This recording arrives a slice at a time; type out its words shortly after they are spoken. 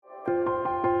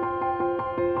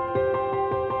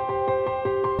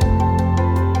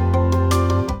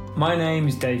My name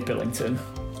is Dave Billington.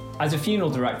 As a funeral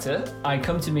director, I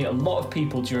come to meet a lot of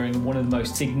people during one of the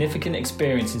most significant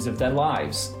experiences of their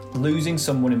lives, losing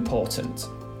someone important.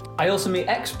 I also meet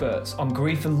experts on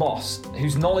grief and loss,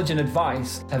 whose knowledge and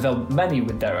advice have helped many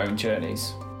with their own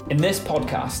journeys. In this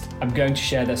podcast, I'm going to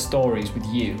share their stories with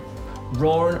you.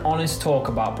 Raw and honest talk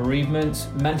about bereavement,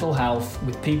 mental health,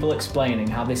 with people explaining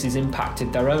how this has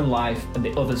impacted their own life and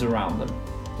the others around them.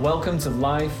 Welcome to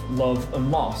Life, Love and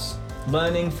Loss,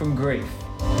 Learning from Grief.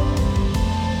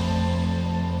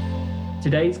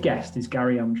 Today's guest is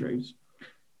Gary Andrews.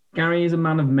 Gary is a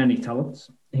man of many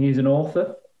talents. He is an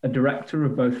author, a director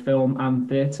of both film and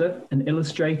theatre, an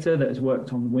illustrator that has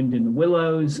worked on Wind in the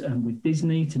Willows and with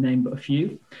Disney, to name but a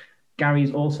few. Gary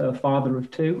is also a father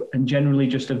of two and generally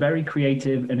just a very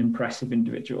creative and impressive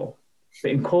individual.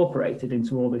 But incorporated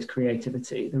into all this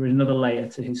creativity, there is another layer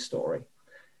to his story.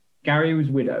 Gary was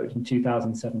widowed in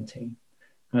 2017.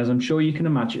 And as I'm sure you can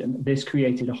imagine, this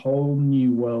created a whole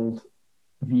new world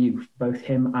view for both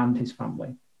him and his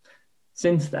family.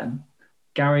 Since then,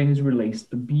 Gary has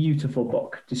released a beautiful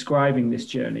book describing this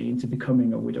journey into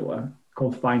becoming a widower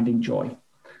called Finding Joy,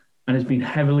 and has been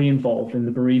heavily involved in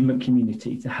the bereavement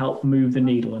community to help move the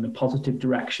needle in a positive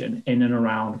direction in and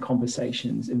around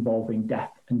conversations involving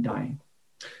death and dying.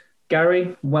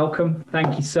 Gary, welcome.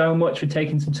 Thank you so much for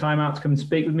taking some time out to come and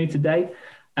speak with me today.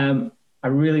 I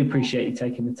really appreciate you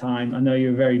taking the time. I know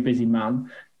you're a very busy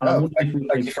man.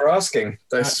 Thank you for asking.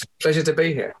 It's a pleasure to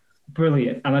be here.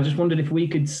 Brilliant. And I just wondered if we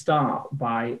could start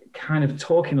by kind of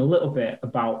talking a little bit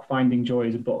about Finding Joy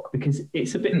as a book, because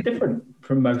it's a bit different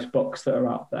from most books that are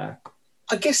out there.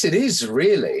 I guess it is,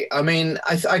 really. I mean,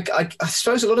 I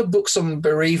suppose a lot of books on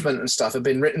bereavement and stuff have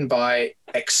been written by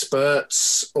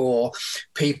experts or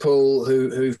people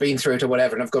who've been through it or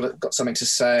whatever, and have got something to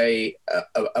say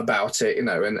about it, you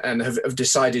know, and have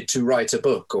decided to write a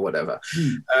book or whatever.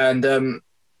 And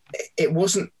that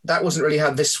wasn't really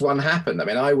how this one happened. I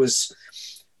mean, I was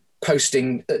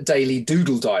posting a daily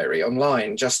doodle diary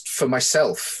online just for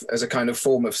myself as a kind of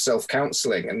form of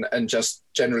self-counseling and just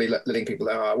generally letting people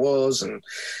know how I was. And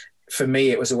for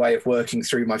me, it was a way of working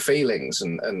through my feelings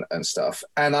and stuff.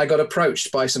 And I got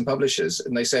approached by some publishers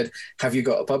and they said, "Have you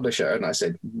got a publisher?" And I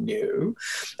said, "No."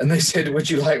 And they said, "Would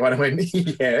you like one?" I went,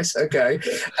 "Yes, okay."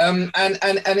 And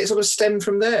it sort of stemmed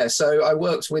from there. So I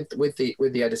worked with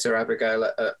the editor Abigail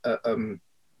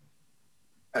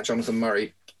at Jonathan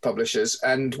Murray Publishers,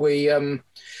 and we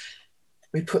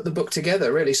put the book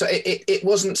together, really. So it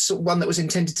wasn't one that was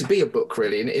intended to be a book,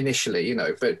 really, initially, you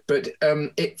know, but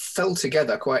it fell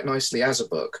together quite nicely as a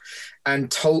book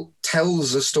and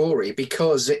tells a story,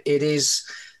 because it is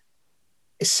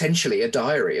essentially a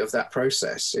diary of that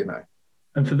process, you know.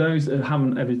 And for those that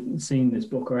haven't ever seen this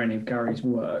book or any of Gary's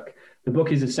work, the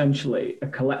book is essentially a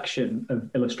collection of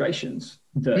illustrations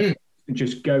that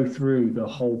just go through the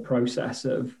whole process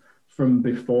of from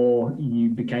before you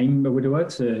became a widower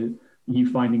to you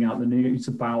finding out the news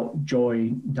about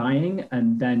Joy dying,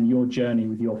 and then your journey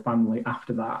with your family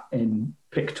after that in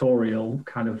pictorial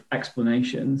kind of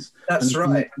explanations. That's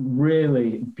right.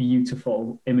 Really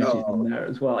beautiful images in there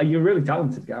as well. You're really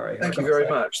talented, Gary. Thank you very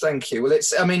much. Thank you. Well,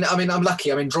 I'm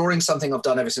lucky. I mean, drawing something I've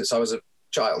done ever since I was a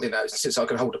child, you know, since I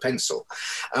could hold a pencil.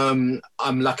 I'm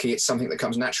lucky it's something that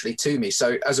comes naturally to me.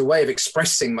 So as a way of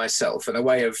expressing myself and a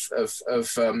way of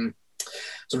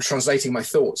sort of translating my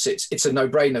thoughts, it's a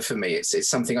no-brainer for me. It's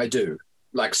something I do.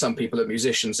 Like some people are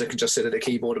musicians that can just sit at a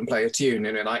keyboard and play a tune,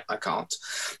 and I can't.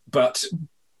 But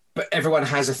everyone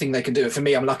has a thing they can do. And for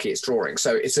me, I'm lucky it's drawing.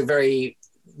 So it's a very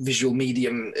visual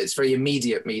medium. It's a very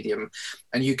immediate medium,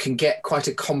 and you can get quite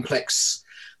a complex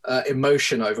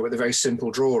emotion over with a very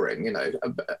simple drawing, you know,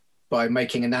 by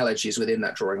making analogies within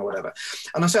that drawing or whatever.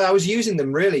 And I was using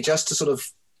them really just to sort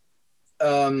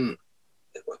of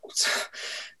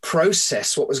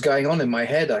process what was going on in my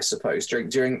head, I suppose,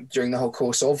 during the whole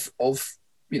course of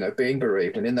you know, being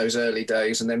bereaved and in those early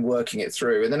days, and then working it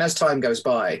through. And then as time goes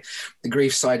by, the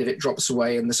grief side of it drops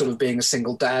away and the sort of being a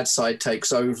single dad side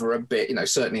takes over a bit. You know,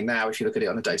 certainly now, if you look at it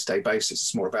on a day-to-day basis,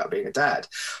 it's more about being a dad.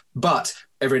 But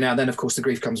every now and then, of course, the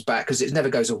grief comes back because it never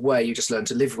goes away. You just learn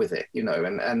to live with it, you know,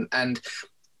 and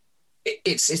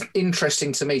it's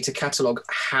interesting to me to catalogue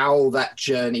how that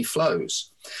journey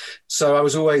flows. So I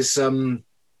was always...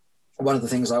 one of the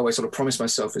things I always sort of promised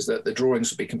myself is that the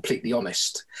drawings would be completely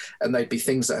honest, and they'd be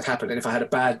things that had happened. And if I had a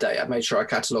bad day, I made sure I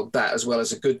catalogued that as well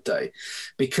as a good day,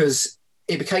 because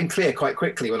it became clear quite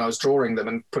quickly when I was drawing them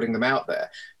and putting them out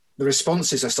there, the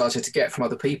responses I started to get from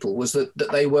other people was that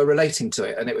they were relating to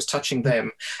it, and it was touching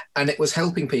them, and it was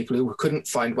helping people who couldn't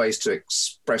find ways to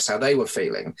express how they were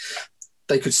feeling.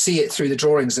 they could see it through the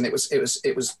drawings, and it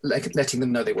was like letting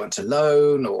them know they weren't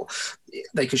alone, or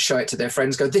they could show it to their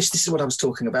friends, go, this is what I was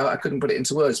talking about. I couldn't put it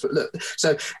into words, but look.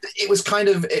 So it was kind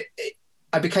of,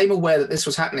 I became aware that this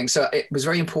was happening. So it was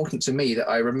very important to me that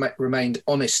I remained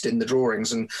honest in the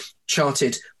drawings and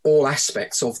charted all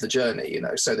aspects of the journey, you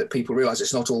know, so that people realize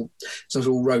it's not all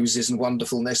roses and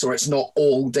wonderfulness, or it's not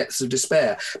all depths of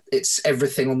despair. It's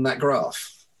everything on that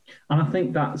graph. And I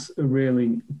think that's a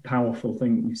really powerful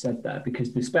thing you said there,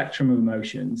 because the spectrum of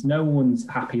emotions, no one's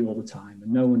happy all the time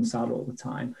and no one's sad all the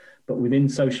time. But within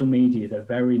social media, there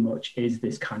very much is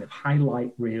this kind of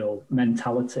highlight reel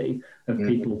mentality of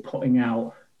people putting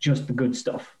out just the good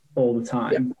stuff all the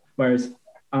time. Yeah. Whereas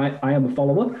I am a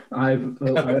follower. I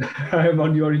am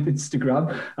on your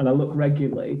Instagram and I look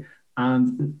regularly.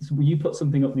 And you put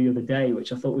something up the other day,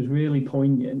 which I thought was really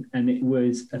poignant. And it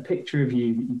was a picture of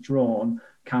you that you'd drawn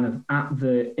kind of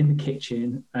in the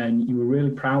kitchen, and you were really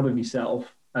proud of yourself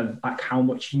of like how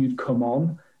much you'd come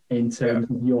on in terms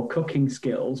of your cooking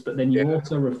skills. But then you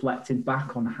also reflected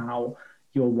back on how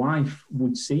your wife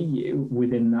would see you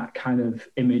within that kind of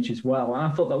image as well. And I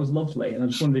thought that was lovely. And I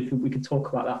just wondered if we could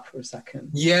talk about that for a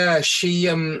second. Yeah, she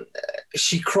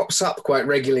crops up quite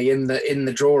regularly in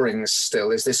the drawings still.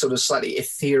 Is this sort of slightly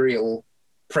ethereal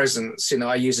presence. You know,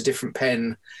 I use a different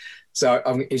pen. So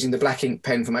I'm using the black ink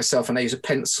pen for myself, and I use a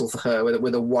pencil for her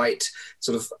with a white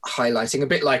sort of highlighting, a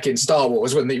bit like in Star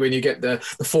Wars when you get the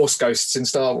Force ghosts in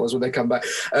Star Wars when they come back.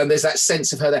 And there's that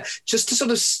sense of her there, just to sort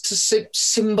of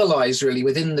symbolize really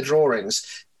within the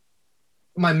drawings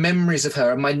my memories of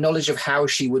her and my knowledge of how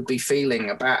she would be feeling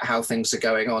about how things are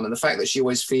going on, and the fact that she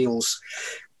always feels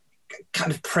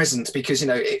kind of present, because, you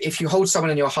know, if you hold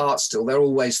someone in your heart still, they're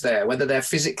always there, whether they're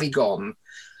physically gone.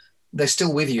 They're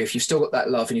still with you. If you've still got that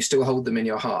love and you still hold them in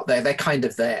your heart, they're kind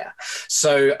of there.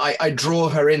 So I draw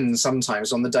her in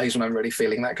sometimes on the days when I'm really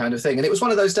feeling that kind of thing. And it was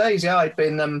one of those days, I'd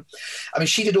been, I mean,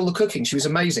 she did all the cooking. She was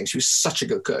amazing. She was such a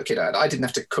good cook, you know, and I didn't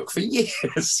have to cook for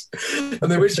years. And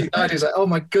then when she died, it was like, oh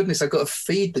my goodness, I've got to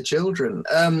feed the children.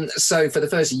 So for the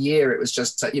first year, it was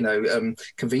just,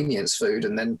 convenience food.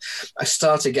 And then I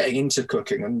started getting into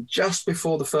cooking. And just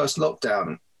before the first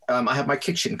lockdown, I had my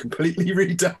kitchen completely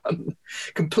redone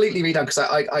because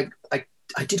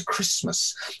I did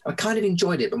Christmas. I kind of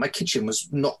enjoyed it, but my kitchen was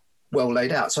not well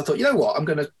laid out. So I thought, you know what, I'm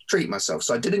going to treat myself.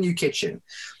 So I did a new kitchen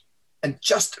and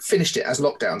just finished it as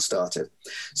lockdown started.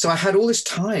 So I had all this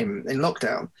time in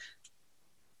lockdown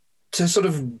to sort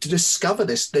of discover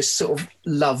this sort of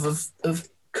love of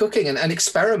cooking and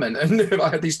experiment. And I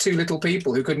had these two little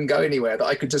people who couldn't go anywhere that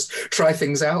I could just try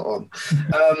things out on.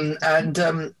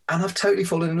 And I've totally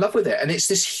fallen in love with it. And it's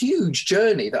this huge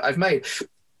journey that I've made.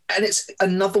 And it's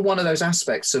another one of those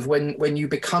aspects of when you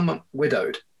become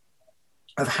widowed,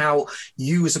 of how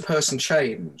you as a person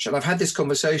change. And I've had this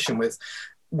conversation with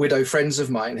widow friends of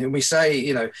mine whom we say,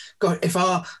 you know, God, if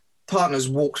our partners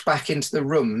walked back into the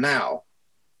room now,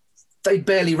 they'd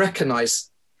barely recognize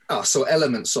us or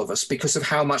elements of us because of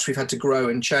how much we've had to grow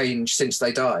and change since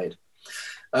they died.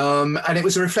 And it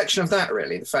was a reflection of that,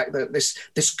 really, the fact that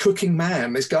this cooking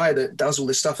man, this guy that does all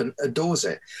this stuff and adores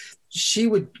it, she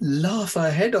would laugh her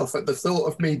head off at the thought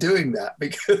of me doing that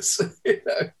because, you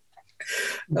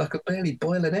know, I could barely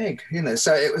boil an egg, you know.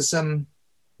 So it was,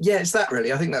 it's that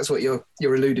really. I think that's what you're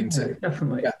alluding to. Yeah,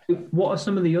 definitely. Yeah. What are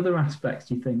some of the other aspects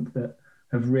you think that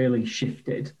have really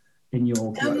shifted in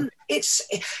your growth?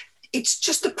 It's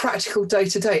just the practical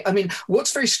day-to-day. I mean,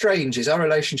 what's very strange is our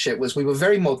relationship was we were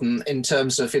very modern in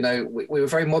terms of, you know, we were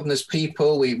very modern as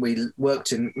people. We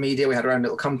worked in media. We had our own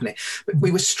little company. But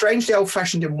we were strangely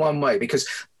old-fashioned in one way because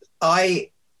my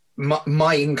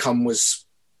income was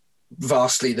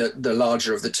vastly the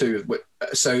larger of the two.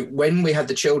 So when we had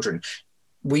the children,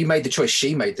 we made the choice,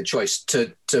 she made the choice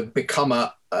to become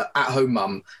a at-home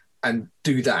mum and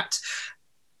do that.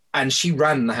 And she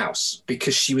ran the house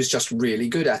because she was just really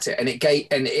good at it, and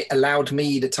it allowed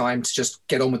me the time to just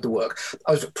get on with the work.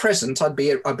 I was present. I'd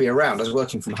be around. I was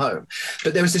working from home,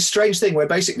 but there was this strange thing where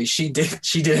basically she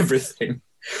did everything.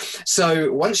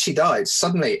 So once she died,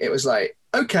 suddenly it was like,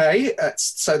 okay,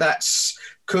 so that's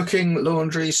cooking,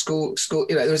 laundry, school.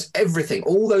 You know, there was everything,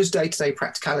 all those day-to-day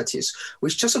practicalities,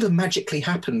 which just sort of magically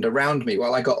happened around me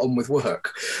while I got on with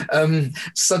work.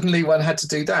 Suddenly, one had to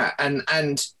do that,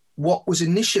 and what was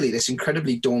initially this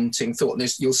incredibly daunting thought,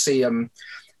 and you'll see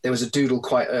there was a doodle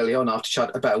quite early on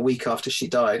about a week after she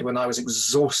died when I was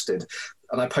exhausted,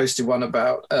 and I posted one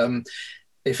about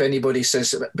if anybody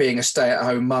says being a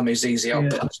stay-at-home mum is easy, I'll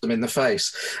punch them in the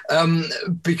face,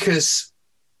 because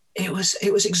it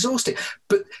was exhausting.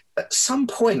 But at some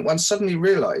point one suddenly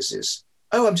realizes,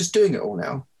 oh, I'm just doing it all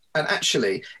now. And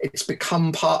actually, it's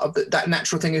become part of that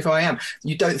natural thing of who I am.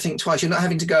 You don't think twice. You're not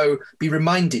having to go be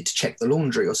reminded to check the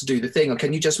laundry or to do the thing. Or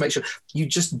can you just make sure you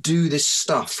just do this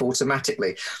stuff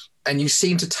automatically? And you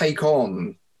seem to take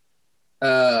on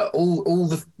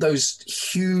those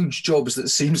huge jobs that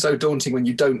seem so daunting when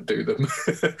you don't do them.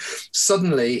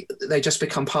 Suddenly, they just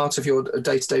become part of your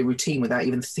day-to-day routine without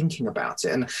even thinking about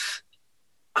it. And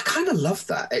I kind of love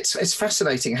that. It's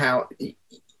fascinating how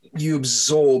you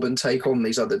absorb and take on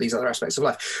these other aspects of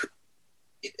life.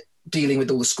 Dealing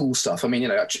with all the school stuff. I mean,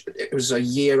 it was a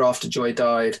year after Joy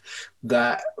died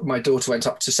that my daughter went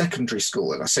up to secondary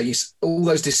school, and I say all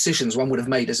those decisions one would have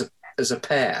made as a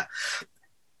pair,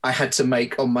 I had to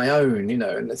make on my own,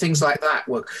 and things like that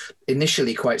were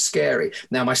initially quite scary.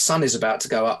 Now my son is about to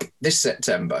go up this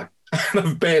September, and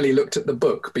I've barely looked at the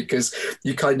book because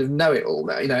you kind of know it all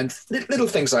now, and little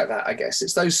things like that. I guess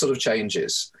it's those sort of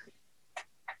changes.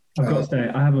 I've got to say,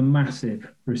 I have a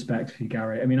massive respect for you,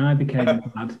 Gary. I mean, I became a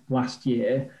dad last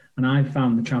year, and I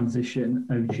found the transition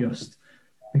of just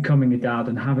becoming a dad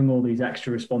and having all these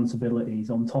extra responsibilities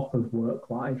on top of work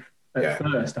life. At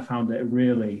first, I found it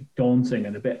really daunting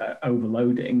and a bit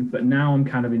overloading, but now I'm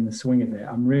kind of in the swing of it.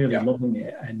 I'm really loving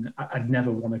it, and I'd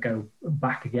never want to go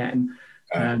back again.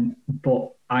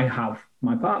 But I have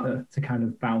my partner to kind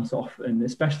of bounce off, and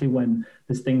especially when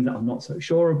there's things that I'm not so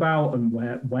sure about and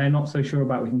where we're not so sure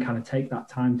about, we can kind of take that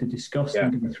time to discuss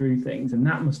and go through things. And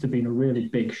that must have been a really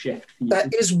big shift for you.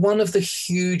 That is one of the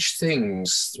huge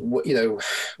things,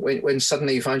 when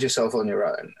suddenly you find yourself on your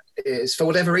own, is for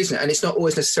whatever reason, and it's not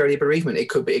always necessarily a bereavement. It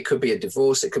could be a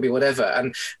divorce. It could be whatever.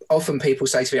 And often people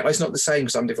say to me, "Oh, it's not the same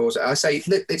because I'm divorced." I say,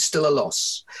 it's still a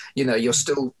loss. You're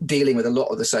still dealing with a lot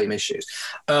of the same issues.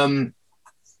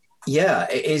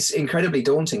 It is incredibly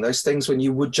daunting. Those things when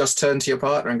you would just turn to your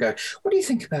partner and go, "What do you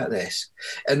think about this?"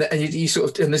 And you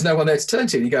sort of, and there's no one there to turn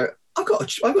to. And you go, I've got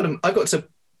to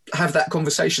have that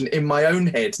conversation in my own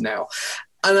head now.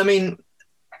 And I mean,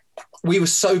 we were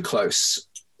so close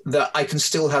that I can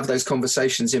still have those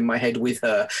conversations in my head with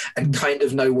her and kind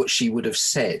of know what she would have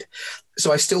said.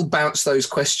 So I still bounce those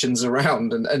questions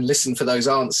around and listen for those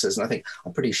answers. And I think,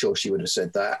 I'm pretty sure she would have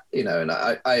said that, and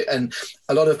and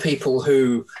a lot of people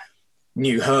who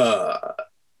knew her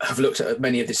have looked at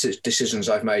many of the decisions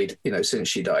I've made, since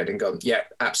she died and gone, yeah,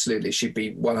 absolutely, she'd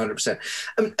be 100%.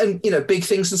 And big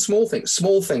things and small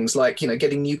things like,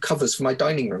 getting new covers for my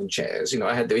dining room chairs.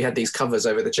 We had these covers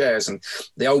over the chairs and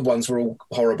the old ones were all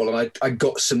horrible. And I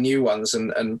got some new ones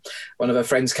and one of her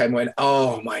friends came and went,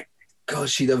 "Oh my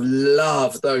God, she'd have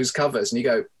loved those covers." And you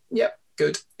go, yep.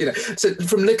 Good. So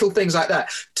from little things like that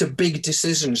to big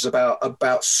decisions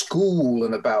about school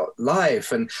and about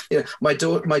life, and my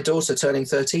daughter turning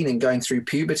 13 and going through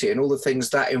puberty and all the things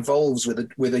that involves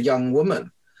with a young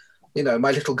woman.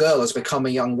 My little girl has become a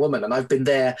young woman, and I've been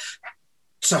there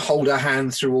to hold her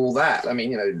hand through all that. I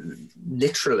mean,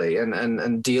 literally,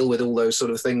 and deal with all those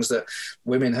sort of things that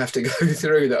women have to go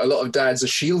through that a lot of dads are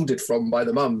shielded from by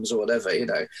the mums or whatever.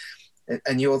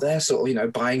 And you're there sort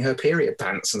of, buying her period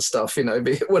pants and stuff,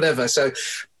 whatever. So,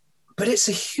 but it's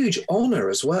a huge honor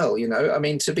as well, I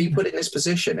mean, to be put in this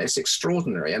position, it's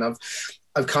extraordinary. And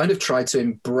I've kind of tried to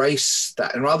embrace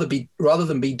that and rather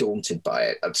than be daunted by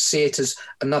it, I'd see it as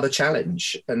another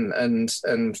challenge and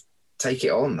take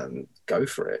it on and go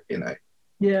for it,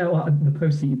 Yeah, well, the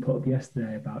post that you put up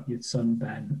yesterday about your son,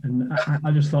 Ben, and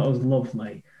I just thought it was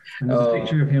lovely. And there's a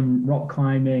picture of him rock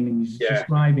climbing, and he's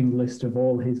describing the list of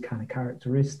all his kind of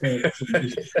characteristics and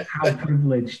just how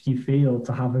privileged you feel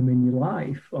to have him in your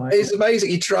life. It's amazing.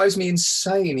 He drives me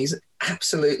insane. He's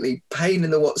absolutely pain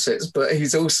in the whatsits, but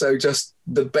he's also just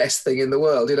the best thing in the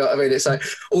world. You know what I mean? It's like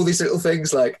all these little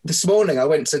things. Like this morning, I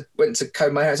went to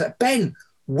comb my hair. I was like, "Ben,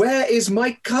 where is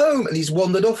my comb?" And he's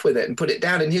wandered off with it and put it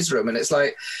down in his room. And it's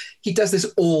like, he does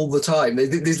this all the time.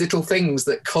 These little things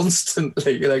that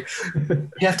constantly, you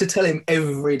have to tell him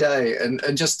every day and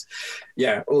just,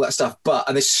 all that stuff.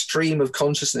 And this stream of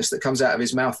consciousness that comes out of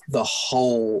his mouth the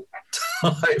whole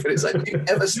time. And it's like,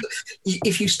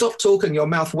 if you stop talking, your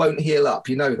mouth won't heal up.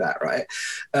 You know that, right?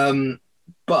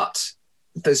 But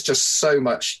there's just so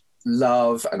much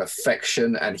love and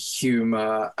affection and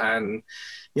humor and,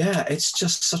 it's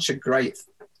just such a great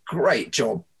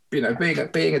job, being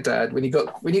a dad when you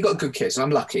got good kids. And I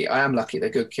am lucky they're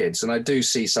good kids. And I do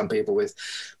see some people with,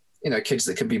 kids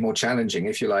that can be more challenging,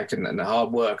 if you like, and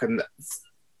hard work. And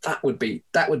that would be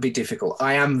difficult.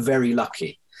 I am very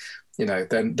lucky,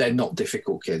 they're not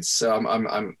difficult kids. So I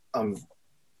am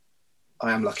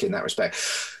lucky in that respect.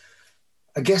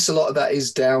 I guess a lot of that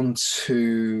is down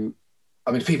to,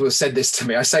 I mean, people have said this to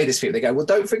me. I say this to people. They go, "Well,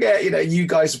 don't forget, you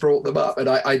guys brought them up." And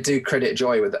I do credit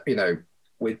Joy with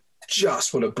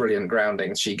just what a brilliant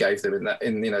grounding she gave them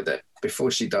that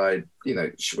before she died,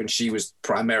 when she was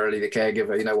primarily the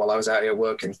caregiver, while I was out here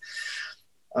working.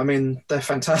 I mean, they're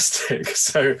fantastic.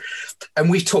 So, and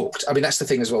we talked. I mean, that's the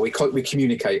thing as well. We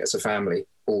communicate as a family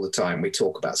all the time. We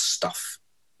talk about stuff.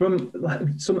 From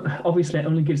obviously, it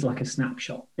only gives like a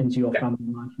snapshot into your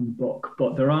family life in the book,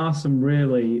 but there are some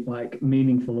really like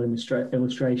meaningful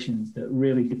illustrations that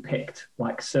really depict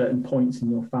like certain points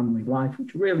in your family life,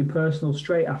 which are really personal,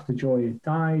 straight after Joy had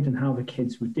died, and how the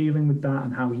kids were dealing with that,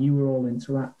 and how you were all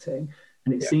interacting.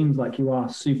 And it seems like you are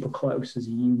super close as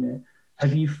a unit.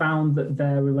 Have you found that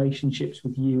their relationships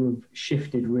with you have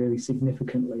shifted really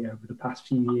significantly over the past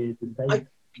few years?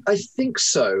 I think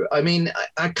so. I mean,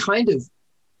 I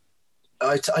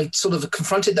sort of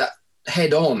confronted that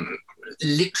head on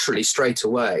literally straight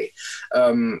away.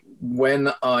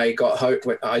 When I got home,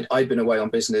 I'd been away on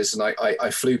business, and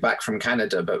I flew back from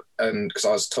Canada, because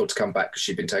I was told to come back because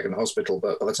she'd been taken to hospital,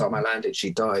 but by the time I landed, she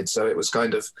died. So it was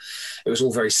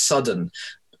all very sudden.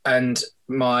 And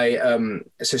my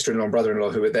sister-in-law and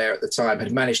brother-in-law, who were there at the time,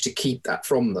 had managed to keep that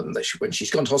from them. When she's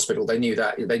gone to hospital, they knew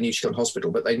she'd gone to hospital,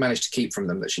 but they'd managed to keep from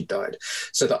them that she died,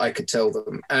 so that I could tell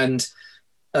them. And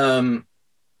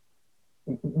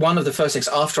one of the first things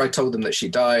after I told them that she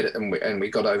died, and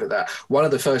we got over that, one of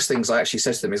the first things I actually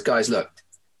said to them is, guys, look,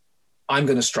 I'm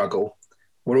going to struggle.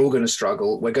 We're all going to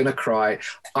struggle. We're going to cry.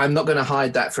 I'm not going to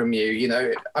hide that from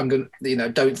you. I'm going to,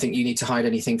 don't think you need to hide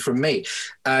anything from me.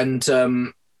 And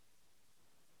then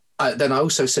I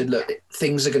also said, look,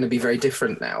 things are going to be very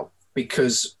different now,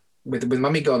 because with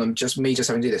Mummy gone and just having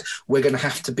to do this, we're going to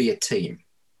have to be a team.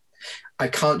 I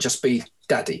can't just be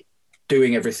daddy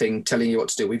doing everything, telling you what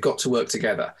to do. We've got to work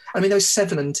together. I mean, they were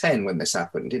 7 and 10 when this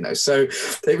happened, so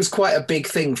it was quite a big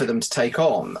thing for them to take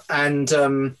on.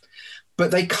 And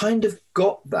but they kind of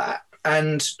got that,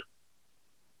 and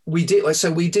we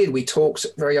talked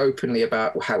very openly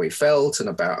about how we felt and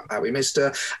about how we missed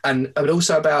her, and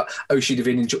also about,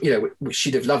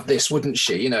 she'd have loved this, wouldn't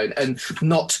she, and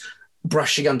not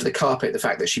brushing under the carpet the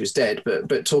fact that she was dead,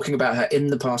 but talking about her in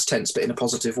the past tense, but in a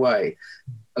positive way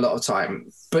a lot of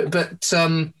time, but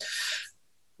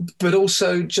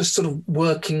also just sort of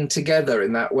working together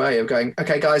in that way of going,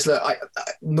 okay, guys, look,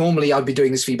 normally I'd be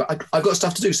doing this for you, but I've got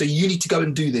stuff to do. So you need to go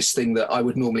and do this thing that I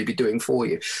would normally be doing for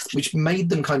you, which made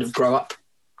them kind of grow up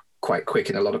quite quick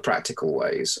in a lot of practical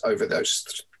ways over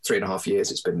those 3.5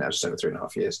 years. It's been now just over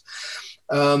 3.5 years.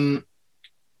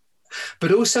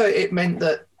 But also it meant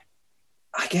that,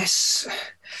 I guess,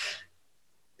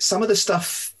 some of the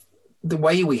stuff, the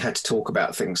way we had to talk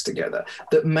about things together,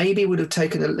 that maybe would have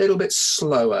taken a little bit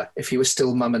slower if you were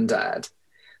still mum and dad.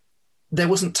 There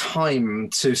wasn't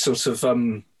time to sort of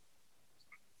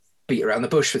beat around the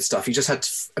bush with stuff. You just had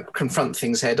to confront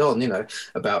things head on,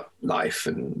 about life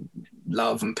and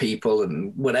love and people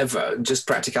and whatever, just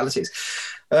practicalities.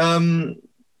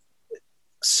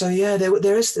 So yeah,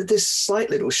 there is this slight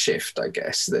little shift, I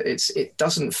guess, that it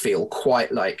doesn't feel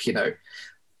quite like,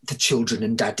 the children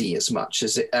and daddy as much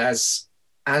as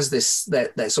this,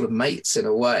 they're sort of mates in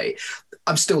a way.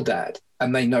 I'm still dad,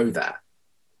 and they know that,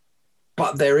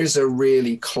 but there is a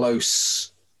really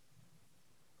close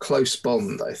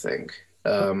bond, I think.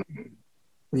 You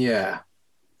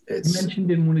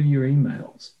mentioned in one of your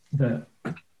emails that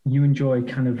you and Joy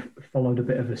kind of followed a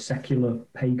bit of a secular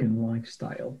pagan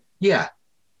lifestyle. Yeah.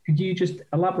 Could you just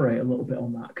elaborate a little bit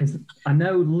on that? Because I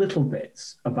know little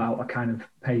bits about a kind of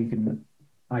pagan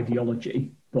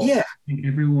ideology, but I think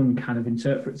everyone kind of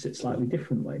interprets it slightly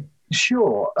differently.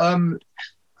 Sure. I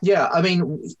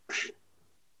mean,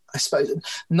 I suppose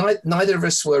neither of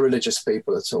us were religious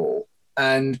people at all,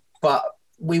 but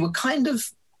we were kind of,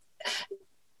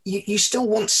 you still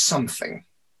want something,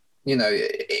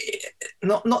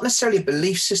 not necessarily a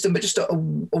belief system, but just a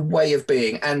way of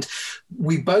being. And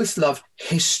we both love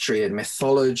history and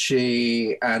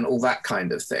mythology and all that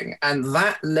kind of thing. And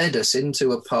that led us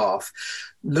into a path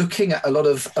looking at a lot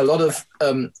of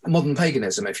modern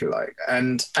paganism, if you like.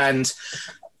 And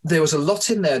there was a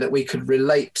lot in there that we could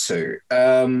relate to.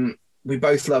 We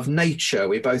both love nature.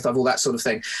 We both love all that sort of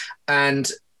thing. And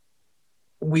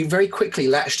we very quickly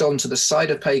latched on to the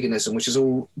side of paganism, which is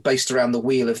all based around the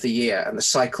wheel of the year and the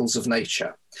cycles of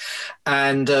nature.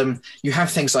 And you have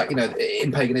things like,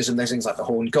 in paganism, there's things like the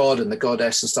horned god and the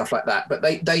goddess and stuff like that, but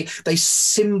they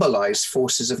symbolize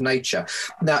forces of nature.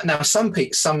 Now some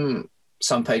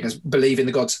pagans believe in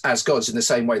the gods as gods in the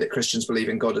same way that Christians believe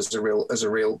in God as a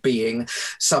real being.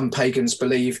 Some pagans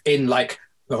believe in, like,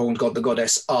 the horned god, the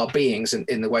goddess are beings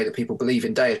in the way that people believe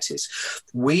in deities.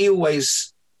 We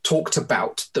always talked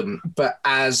about them, but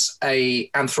as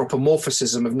a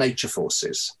anthropomorphism of nature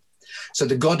forces. So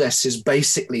the goddess is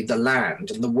basically the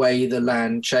land and the way the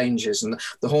land changes, and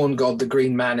the horn god, the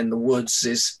green man in the woods,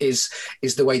 is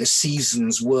the way the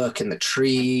seasons work in the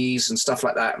trees and stuff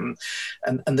like that, and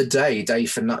the day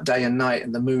and night,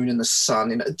 and the moon and the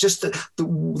sun, just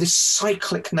this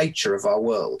cyclic nature of our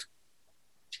world.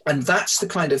 And that's the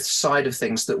kind of side of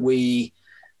things that we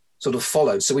sort of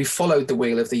followed. So we followed the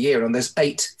Wheel of the Year, and there's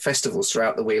 8 festivals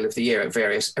throughout the Wheel of the Year at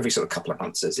every sort of couple of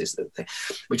months. Is the thing.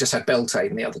 We just had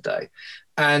Beltane the other day,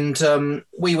 and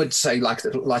we would say light a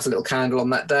little candle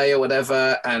on that day or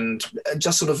whatever, and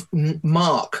just sort of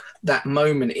mark that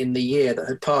moment in the year that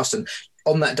had passed. And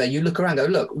on that day, you look around, go,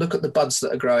 look at the buds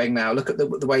that are growing now. Look at the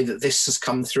way that this has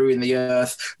come through in the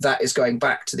earth. That is going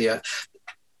back to the earth,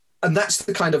 and that's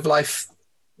the kind of life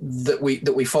that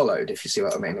we followed, if you see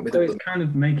what I mean. So it's kind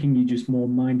of making you just more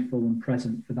mindful and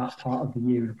present for that part of the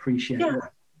year and appreciate it.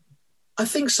 I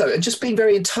think so, and just being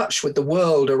very in touch with the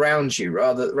world around you.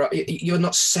 You're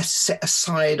not set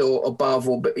aside or above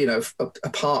or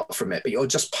apart from it, but you're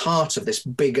just part of this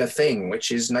bigger thing, which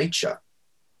is nature,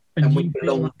 and we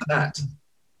belong to that.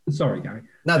 Sorry, Gary.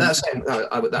 No,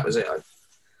 that was it. I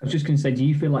was just going to say, do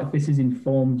you feel like this has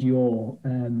informed your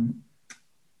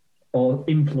or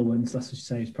influence, let's just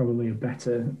say, is probably a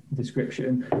better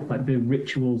description, like the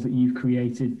rituals that you've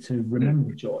created to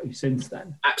remember joy since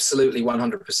then? Absolutely,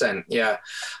 100%. Yeah.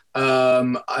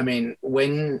 I mean,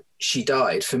 when she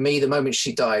died, for me, the moment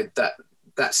she died,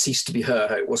 that ceased to be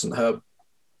her. It wasn't her.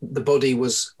 The body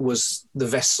was the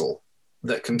vessel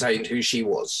that contained who she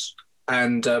was.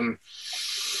 And I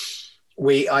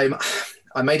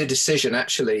made a decision,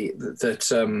 actually,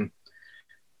 that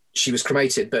she was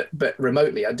cremated, but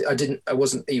remotely. I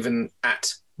wasn't even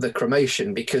at the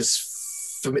cremation,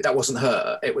 because for me that wasn't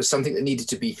her. It was something that needed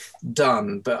to be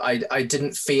done, but I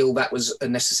didn't feel that was a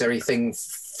necessary thing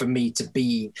for me to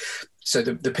be. So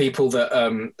the people that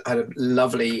had a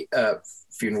lovely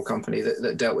funeral company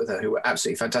that dealt with her, who were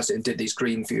absolutely fantastic and did these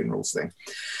green funerals thing.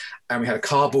 And we had a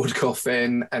cardboard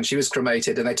coffin, and she was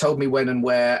cremated, and they told me when and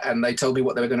where, and they told me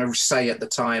what they were going to say at the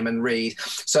time and read.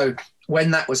 So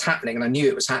when that was happening, and I knew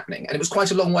it was happening, and it was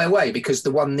quite a long way away because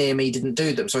the one near me didn't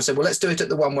do them. So I said, well, let's do it at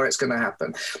the one where it's going to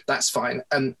happen. That's fine.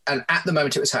 And at the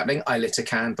moment it was happening, I lit a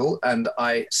candle, and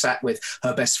I sat with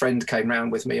her best friend, came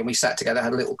round with me, and we sat together,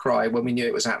 had a little cry when we knew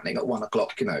it was happening at 1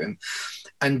 o'clock,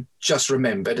 and just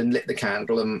remembered and lit the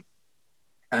candle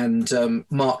and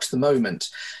marked the moment.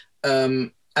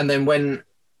 And then when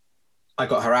I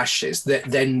got her ashes,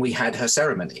 then we had her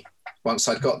ceremony. Once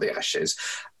I'd got the ashes,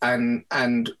 and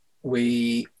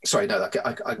we, sorry, no,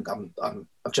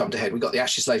 I've jumped ahead. We got the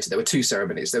ashes later. There were 2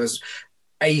 ceremonies. There was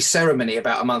a ceremony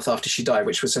about a month after she died,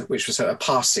 which was a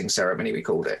passing ceremony, we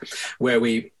called it, where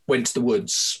we went to the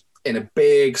woods in a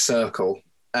big circle,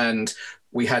 and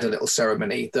we had a little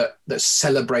ceremony that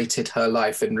celebrated her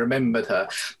life and remembered her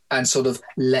and sort of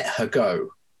let her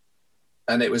go.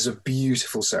 And it was a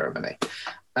beautiful ceremony.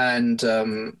 And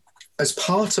as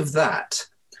part of that,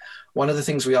 one of the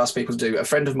things we asked people to do, a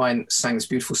friend of mine sang this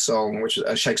beautiful song, which was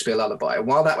a Shakespeare lullaby. And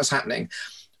while that was happening,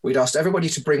 we'd asked everybody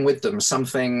to bring with them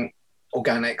something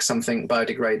organic, something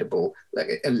biodegradable, like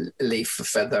a leaf, a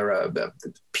feather, a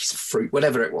piece of fruit,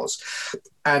 whatever it was.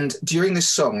 And during this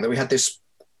song, that we had this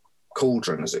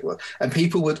cauldron, as it were, and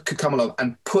people could come along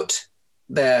and put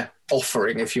their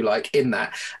offering, if you like, in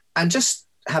that, and just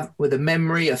have with a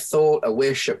memory, a thought, a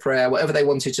wish, a prayer, whatever they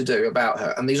wanted to do about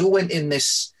her. And these all went in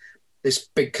this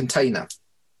big container.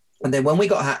 And then when we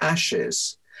got her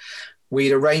ashes,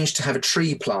 we'd arranged to have a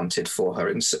tree planted for her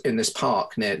in this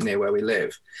park near where we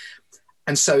live.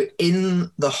 And so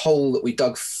in the hole that we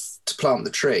dug to plant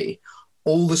the tree,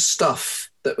 all the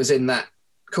stuff that was in that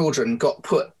cauldron got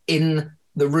put in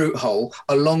the root hole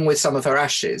along with some of her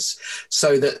ashes,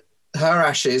 so that her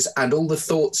ashes and all the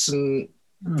thoughts and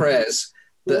prayers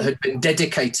that had been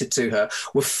dedicated to her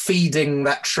were feeding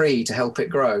that tree to help it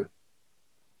grow.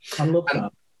 I love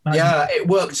that. Yeah, it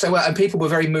worked so well, and people were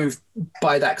very moved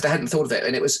by that because they hadn't thought of it,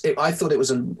 and I thought it was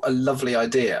a lovely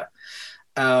idea,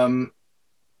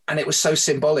 and it was so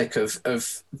symbolic of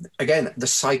again the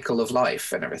cycle of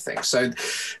life and everything. So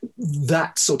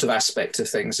that sort of aspect of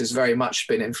things has very much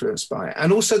been influenced by it,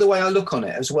 and also the way I look on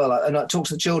it as well. And I talk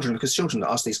to the children, because children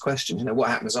ask these questions. What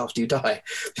happens after you die?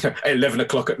 At 11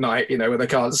 o'clock at night, when they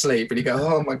can't sleep, and you go,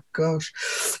 oh my gosh.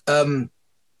 And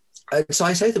so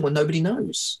I say to them, well, nobody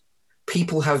knows.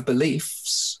 People have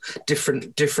beliefs,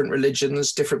 different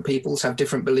religions, different peoples have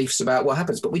different beliefs about what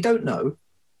happens, but we don't know.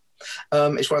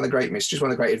 It's one of the great mysteries,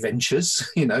 one of the great adventures,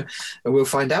 and we'll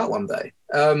find out one day.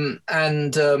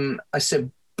 I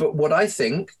said, but what I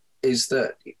think is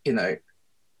that,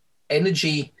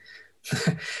 energy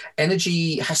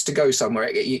energy has to go somewhere.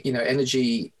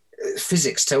 Energy,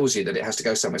 physics tells you that it has to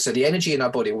go somewhere. So the energy in our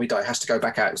body when we die has to go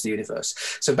back out into the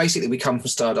universe. So basically we come from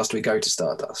stardust, we go to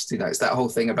stardust. It's that whole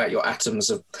thing about your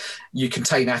atoms you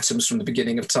contain atoms from the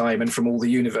beginning of time and from all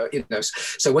the universe.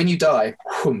 So when you die,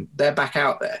 they're back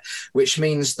out there, which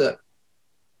means that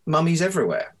mummy's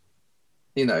everywhere.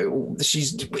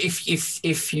 She's,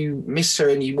 if you miss her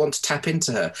and you want to tap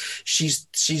into her, she's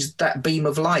that beam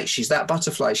of light, she's that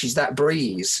butterfly, she's that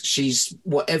breeze, she's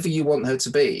whatever you want her to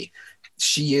be.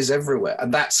 She is everywhere.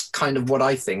 And that's kind of what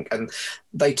I think. And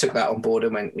they took that on board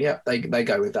and went, yeah, they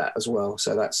go with that as well.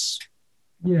 So that's...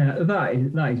 Yeah, that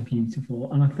is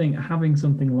beautiful. And I think having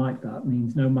something like that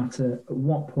means no matter at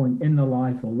what point in their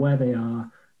life or where they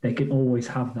are, they can always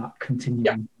have that continuing.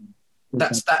 Yeah.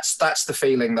 That's the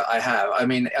feeling that I have. I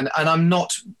mean, and I'm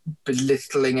not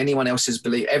belittling anyone else's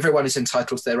belief. Everyone is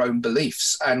entitled to their own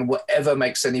beliefs, and whatever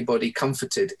makes anybody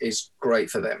comforted is great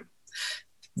for them.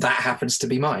 That happens to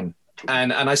be mine.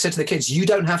 And I said to the kids, you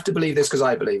don't have to believe this because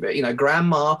I believe it.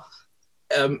 Grandma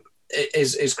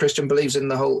is Christian, believes in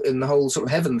the whole sort of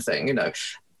heaven thing.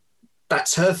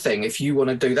 That's her thing. If you want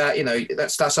to do that,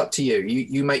 that's up to you.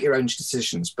 You make your own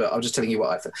decisions. But I'm just telling you what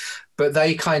I think. But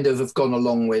they kind of have gone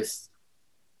along with.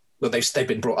 Well, they've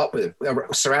been brought up with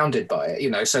it, surrounded by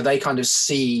it. So they kind of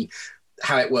see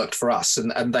how it worked for us,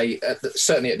 and they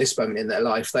certainly at this moment in their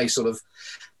life, they sort of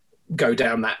go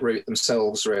down that route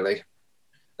themselves, really.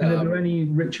 And are there any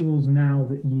rituals now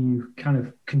that you kind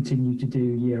of continue to do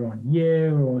year on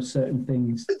year, or certain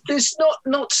things? There's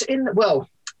not in. Well,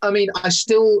 I mean, I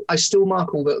still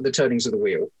mark all the turnings of the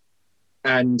wheel,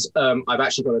 and I've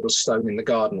actually got a little stone in the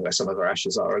garden where some of our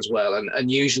ashes are as well. And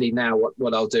usually now,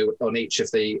 what I'll do on each of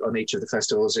the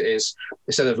festivals is,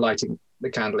 instead of lighting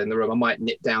the candle in the room, I might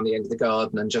nip down the end of the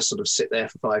garden and just sort of sit there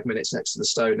for 5 minutes next to the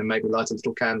stone, and maybe light a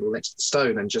little candle next to the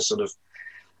stone, and just sort of,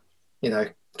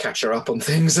 catch her up on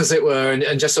things, as it were,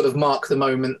 and just sort of mark the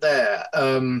moment there.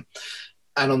 And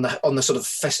on the sort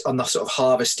of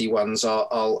harvesty ones,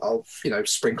 I'll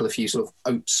sprinkle a few sort of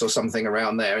oats or something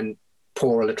around there, and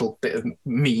pour a little bit of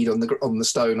mead on the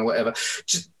stone or whatever.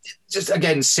 Just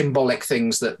again, symbolic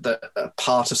things that are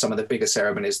part of some of the bigger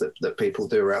ceremonies that people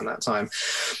do around that time.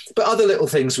 But other little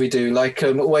things we do, like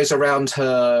always around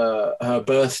her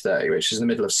birthday, which is in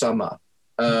the middle of summer,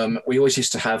 we always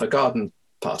used to have a garden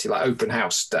party, like open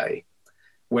house day,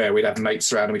 where we'd have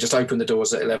mates around and we just open the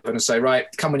doors at 11 and say, right,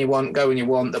 come when you want, go when you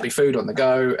want, there'll be food on the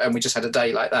go. And we just had a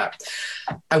day like that.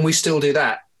 And we still do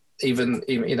that even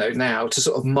now, to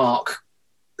sort of mark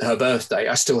her birthday.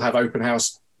 I still have open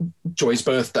house Joy's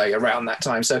birthday around that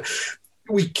time. So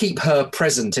we keep her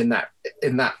present in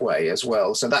that way as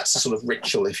well. So that's a sort of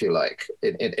ritual, if you like,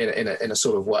 in a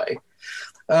sort of way.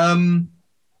 But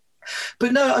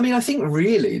no, I mean, I think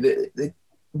really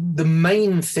the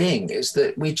main thing is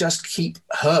that we just keep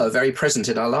her very present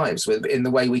in our lives in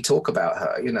the way we talk about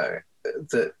her.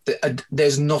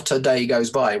 There's not a day goes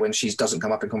by when she doesn't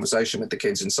come up in conversation with the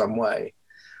kids in some way.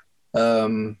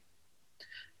 And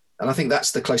I think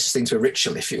that's the closest thing to a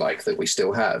ritual, if you like, that we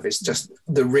still have. It's just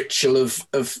the ritual of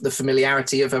the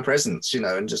familiarity of her presence,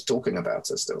 and just talking about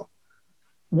her still.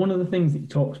 One of the things that you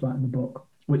talked about in the book,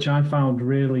 which I found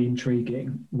really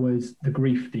intriguing, was the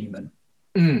grief demon.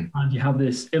 And you have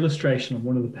this illustration on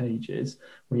one of the pages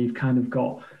where you've kind of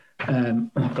got, I've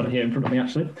got it here in front of me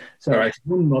actually. So right.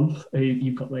 1 month,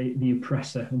 you've got the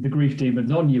oppressor, and the grief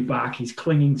demon's on your back. He's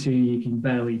clinging to you. You can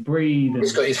barely breathe.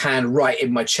 He's got his hand right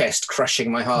in my chest, crushing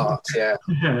my heart. Yeah.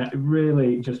 Yeah,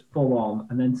 really just full on.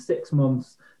 And then 6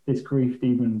 months, this grief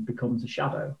demon becomes a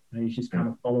shadow, and he's just kind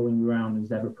of following you around and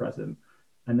is ever present.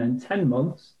 And then 10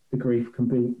 months, the grief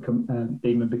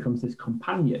demon becomes this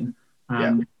companion.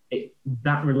 And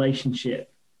that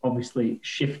relationship obviously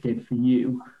shifted for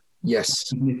you. Yes.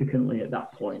 Significantly at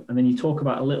that point. And then you talk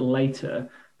about a little later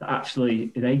that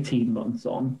actually in 18 months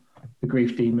on, the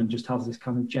grief demon just has this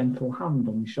kind of gentle hand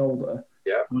on your shoulder.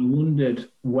 Yeah. And I wondered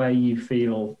where you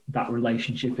feel that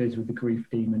relationship is with the grief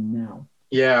demon now.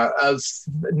 Yeah,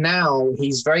 now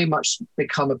he's very much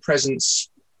become a presence,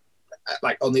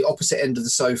 like on the opposite end of the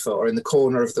sofa or in the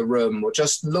corner of the room, or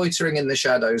just loitering in the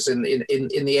shadows in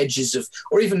the edges of,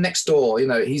 or even next door.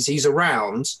 He's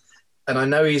around, and I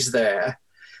know he's there,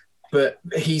 but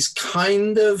he's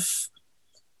kind of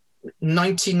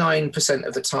 99%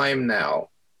 of the time now,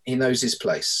 he knows his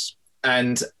place,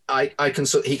 and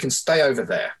he can stay over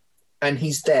there, and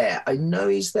he's there. I know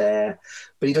he's there,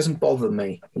 but he doesn't bother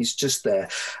me. He's just there.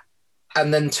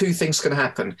 And then two things can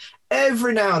happen.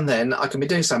 Every now and then I can be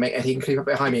doing something and he can creep up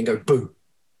behind me and go, boo,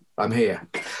 I'm here.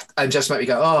 and just make me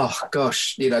go, oh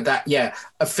gosh, that, yeah,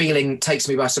 a feeling takes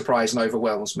me by surprise and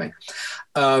overwhelms me.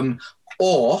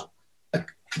 Or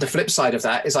the flip side of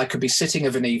that is I could be sitting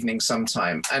of an evening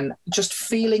sometime and just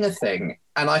feeling a thing,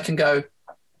 and I can go,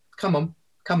 come on,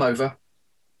 come over,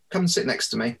 come and sit next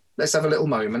to me. Let's have a little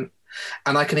moment.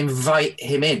 And I can invite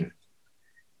him in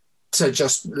to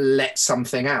just let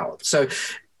something out. So,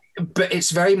 but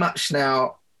it's very much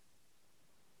now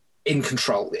in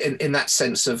control in that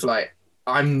sense of like,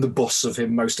 I'm the boss of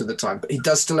him most of the time, but he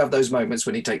does still have those moments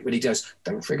when he goes,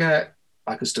 don't forget,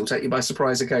 I can still take you by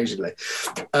surprise occasionally.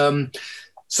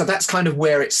 So that's kind of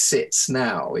where it sits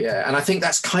now. Yeah. And I think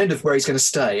that's kind of where he's going to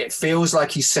stay. It feels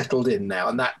like he's settled in now,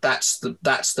 and that's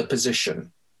the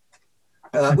position,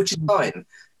 which is fine,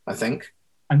 I think.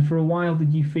 And for a while,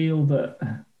 did you feel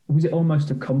that, was it almost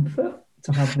a comfort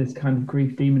to have this kind of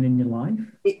grief demon in your life?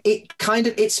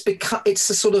 It's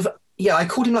a sort of, yeah, I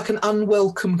called him like an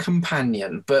unwelcome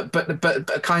companion, but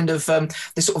kind of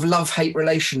this sort of love-hate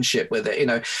relationship with it,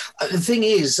 The thing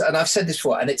is, and I've said this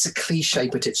before, and it's a cliche,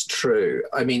 but it's true.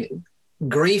 I mean,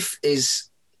 grief is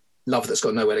love that's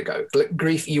got nowhere to go.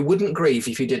 Grief, you wouldn't grieve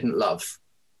if you didn't love.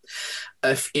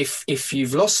 If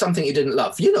you've lost something you didn't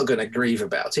love, you're not going to grieve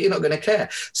about it. You're not going to care.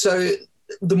 So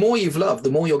the more you've loved, the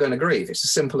more you're going to grieve. It's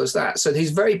as simple as that. So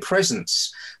his very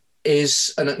presence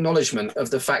is an acknowledgement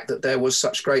of the fact that there was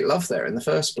such great love there in the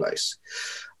first place.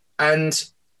 And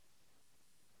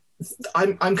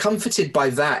I'm comforted by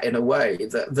that in a way,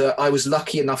 that I was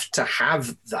lucky enough to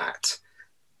have that.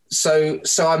 So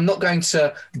I'm not going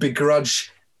to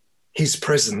begrudge his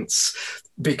presence,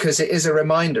 because it is a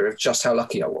reminder of just how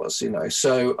lucky I was,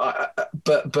 So,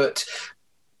 but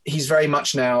he's very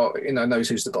much now, knows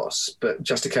who's the boss, but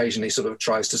just occasionally sort of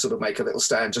tries to sort of make a little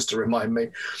stand just to remind me.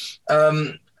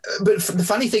 But the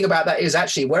funny thing about that is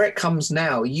actually where it comes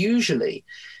now, usually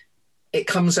it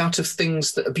comes out of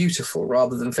things that are beautiful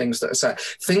rather than things that are sad.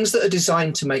 Things that are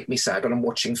designed to make me sad when I'm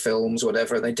watching films or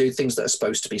whatever, and they do things that are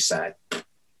supposed to be sad,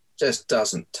 just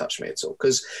doesn't touch me at all,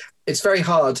 because it's very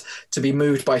hard to be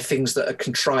moved by things that are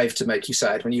contrived to make you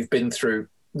sad when you've been through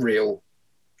real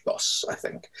loss, I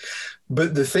think.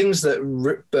 But the things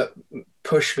that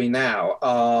push me now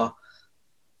are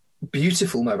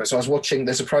beautiful moments. So I was watching,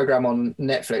 there's a program on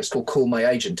Netflix called Call My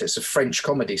Agent. It's a French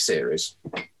comedy series,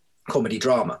 comedy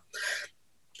drama.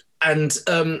 And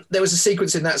there was a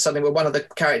sequence in that something where one of the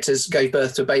characters gave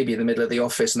birth to a baby in the middle of the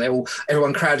office, and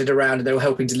everyone crowded around and they were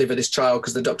helping deliver this child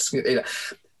because the doctors,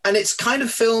 and it's kind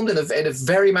of filmed in a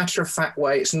very matter-of-fact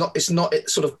way. It's not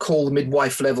sort of called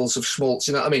midwife levels of schmaltz,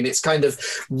 you know what I mean? It's kind of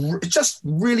just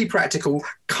really practical,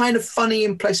 kind of funny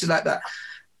in places like that.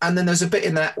 And then there's a bit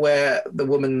in that where the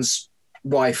woman's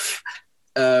wife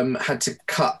had to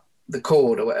cut the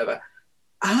cord or whatever.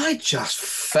 And I just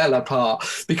fell apart,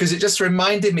 because it just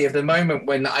reminded me of the moment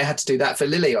when I had to do that for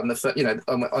Lily when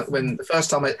the first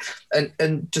time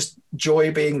and just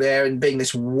Joy being there and being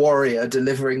this warrior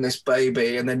delivering this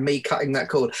baby, and then me cutting that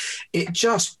cord. It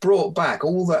just brought back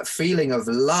all that feeling of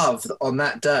love on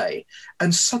that day.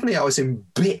 And suddenly I was in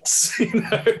bits,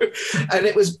 and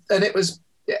it was,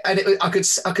 I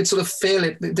could sort of feel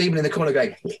it, the demon in the corner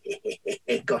going,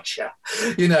 gotcha,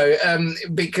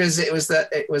 because it was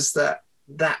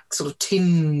that sort of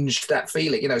tinged that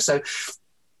feeling, So,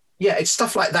 yeah, it's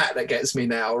stuff like that gets me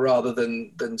now, rather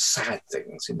than sad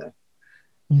things,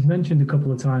 You've mentioned a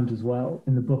couple of times as well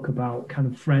in the book about kind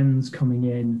of friends coming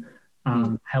in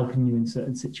and helping you in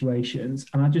certain situations.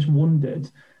 And I just wondered,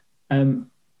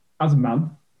 as a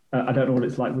man, I don't know what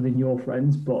it's like within your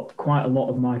friends, but quite a lot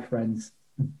of my friends,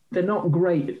 they're not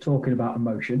great at talking about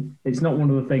emotion. It's not one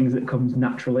of the things that comes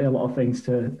naturally, a lot of things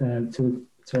to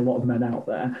a lot of men out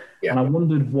there. Yeah. And I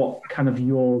wondered what kind of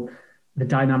the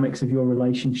dynamics of your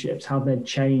relationships, how they'd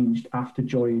changed after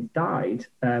Joy died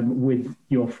with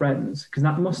your friends, because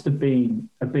that must have been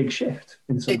a big shift.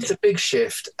 It's a big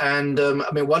shift. And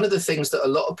one of the things that a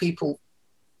lot of people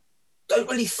don't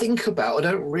really think about or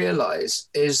don't realize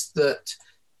is that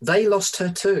they lost her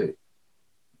too.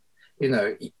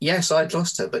 Yes, I'd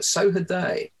lost her, but so had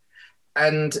they.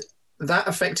 And that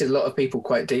affected a lot of people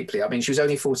quite deeply. I mean, she was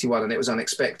only 41 and it was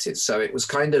unexpected. So it was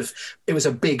it was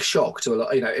a big shock to a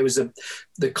lot, it was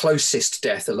the closest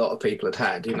death a lot of people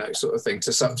had sort of thing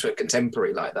to a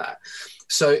contemporary like that.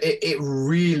 So it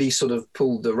really sort of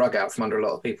pulled the rug out from under a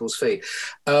lot of people's feet.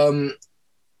 And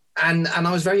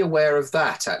I was very aware of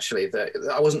that, actually,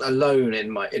 that I wasn't alone in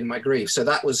my grief. So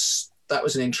that was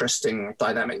an interesting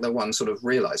dynamic that one sort of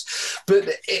realized. But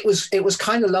it was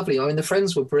kind of lovely. I mean, the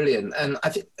friends were brilliant. And I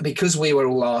think because we were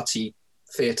all arty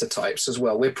theatre types as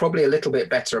well, we're probably a little bit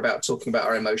better about talking about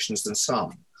our emotions than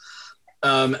some.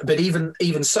 But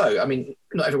even so, I mean,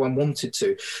 not everyone wanted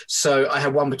to. So I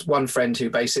had one friend who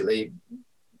basically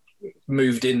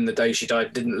moved in the day she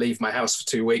died, didn't leave my house for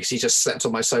 2 weeks. He just slept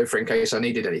on my sofa in case I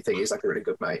needed anything. He's like a really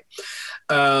good mate.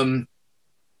 And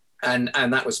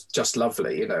that was just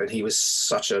lovely, you know, and he was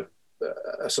such a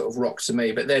sort of rock to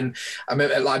me. But then I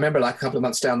remember like a couple of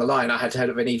months down the line, I had to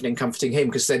have an evening comforting him,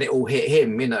 because then it all hit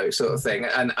him, you know, sort of thing.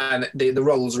 And the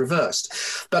roles reversed.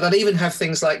 But I'd even have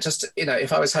things like, just, you know,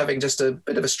 if I was having just a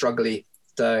bit of a struggly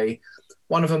day,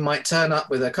 one of them might turn up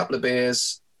with a couple of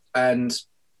beers and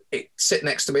sit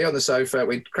next to me on the sofa.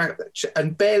 We'd crack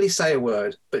and barely say a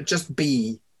word, but just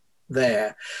be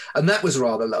there. And that was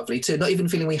rather lovely too. Not even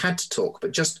feeling we had to talk,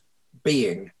 but just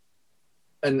being.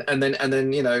 And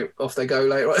then you know, off they go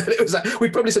later on. It was like we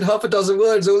probably said half a dozen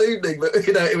words all evening, but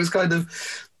you know, it was kind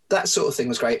of that sort of thing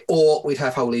was great. Or we'd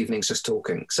have whole evenings just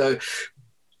talking. So,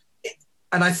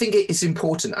 and I think it's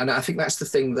important, and I think that's the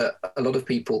thing that a lot of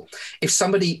people, if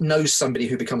somebody knows somebody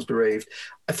who becomes bereaved,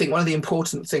 I think one of the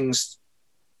important things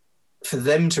for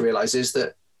them to realize is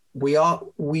that we are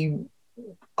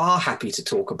happy to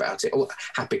talk about it, or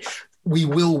happy. We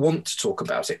will want to talk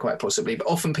about it, quite possibly, but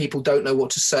often people don't know what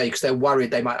to say because they're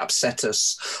worried they might upset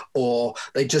us, or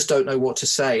they just don't know what to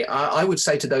say. I would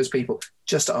say to those people,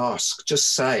 just ask,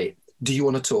 just say, do you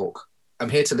want to talk?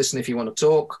 I'm here to listen if you want to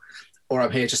talk, or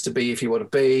I'm here just to be if you want to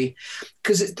be,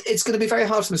 because it's going to be very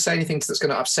hard for them to say anything that's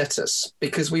going to upset us,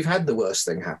 because we've had the worst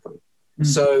thing happen.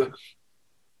 So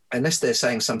unless they're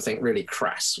saying something really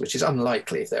crass, which is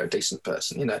unlikely if they're a decent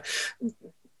person, you know,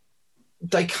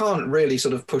 they can't really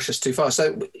sort of push us too far.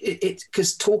 So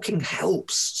because talking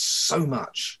helps so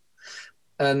much,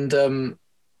 and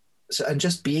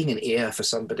just being an ear for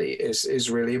somebody is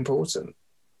really important.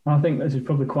 I think this is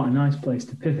probably quite a nice place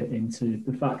to pivot into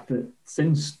the fact that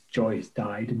since Joyce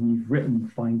died, and you've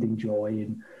written Finding Joy,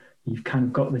 and you've kind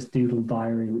of got this doodle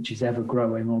diary, which is ever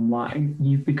growing online,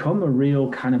 you've become a real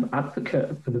kind of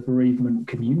advocate for the bereavement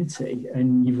community,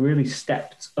 and you've really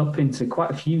stepped up into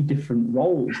quite a few different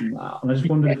roles in that. And I just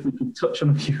wondered if we could touch on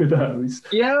a few of those.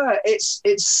 Yeah, it's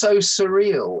so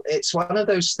surreal. It's one of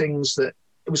those things that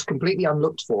it was completely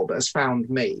unlooked for, but has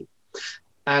found me.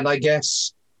 And I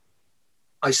guess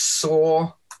I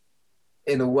saw,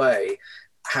 in a way,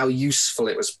 how useful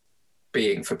it was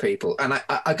being for people. And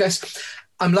I guess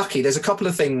I'm lucky. There's a couple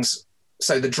of things.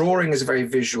 So the drawing is a very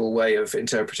visual way of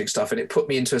interpreting stuff, and it put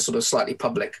me into a sort of slightly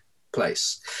public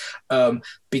place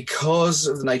because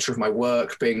of the nature of my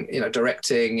work, being, you know,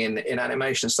 directing in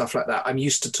animation and stuff like that. I'm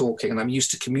used to talking and I'm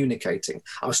used to communicating.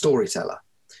 I'm a storyteller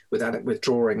with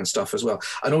drawing and stuff as well,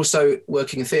 and also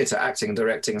working in theatre, acting and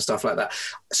directing and stuff like that.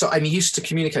 So I'm used to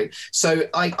communicating. So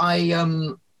I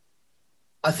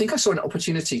think I saw an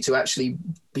opportunity to actually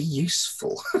be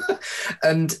useful,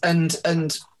 and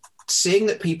seeing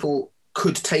that people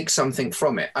could take something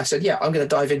from it. I said, yeah, I'm going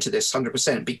to dive into this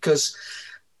 100%, because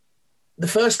the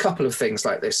first couple of things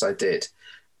like this I did,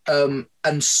 and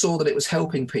saw that it was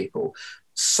helping people,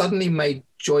 suddenly made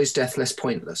Joy's death less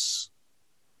pointless.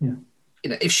 Yeah. You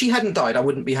know, if she hadn't died, I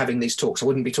wouldn't be having these talks. I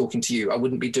wouldn't be talking to you. I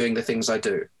wouldn't be doing the things I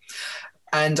do.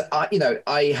 And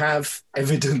I have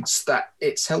evidence that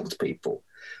it's helped people.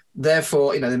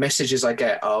 Therefore, you know, the messages I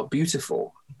get are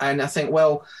beautiful. And I think,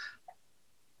 well,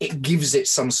 it gives it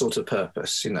some sort of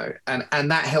purpose, you know,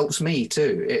 and that helps me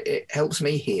too. It helps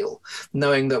me heal,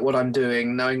 knowing that what I'm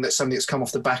doing, knowing that something that's come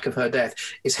off the back of her death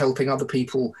is helping other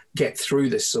people get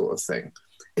through this sort of thing.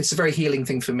 It's a very healing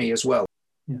thing for me as well.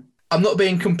 Yeah. I'm not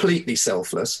being completely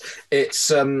selfless.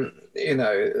 It's, you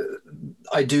know,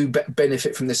 I do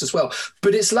benefit from this as well,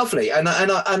 but it's lovely. And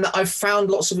I've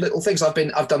found lots of little things.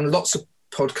 I've done lots of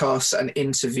podcasts and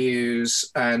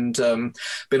interviews, and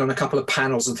been on a couple of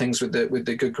panels and things with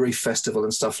the Good Grief Festival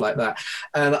and stuff like that.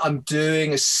 And I'm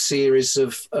doing a series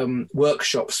of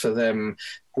workshops for them,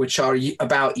 which are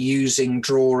about using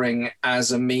drawing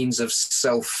as a means of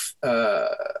self.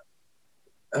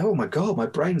 Oh my God, my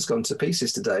brain's gone to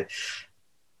pieces today.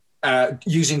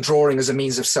 Using drawing as a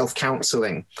means of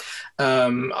self-counselling.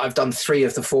 I've done 3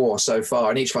 of the 4 so far,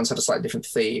 and each one's had a slightly different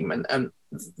theme, and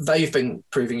they've been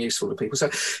proving useful to people. So,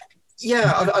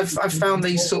 yeah, I've found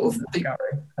these sort of...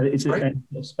 Is there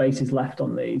any spaces left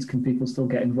on these? Can people still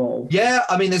get involved? Yeah,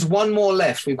 I mean, there's one more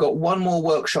left. We've got one more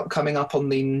workshop coming up on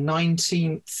the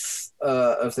 19th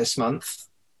of this month.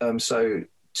 So...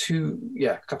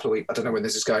 a couple of weeks. I don't know when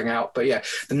this is going out, but yeah,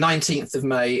 the 19th of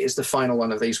May is the final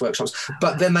one of these workshops.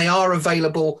 But then they are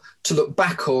available to look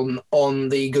back on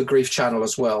the Good Grief channel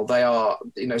as well. They are,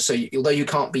 you know, so although you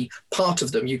can't be part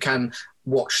of them, you can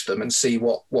watch them and see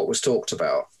what was talked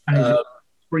about. And is it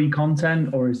free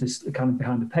content, or is this kind of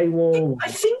behind a paywall?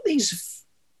 I think these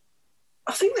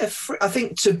I think they're free. I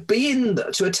think to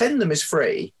attend them is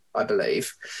free, I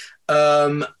believe.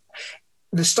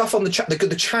 The stuff on the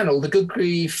channel, the Good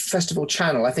Grief Festival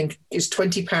channel, I think is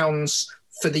 £20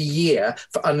 for the year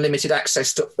for unlimited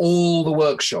access to all the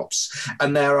workshops.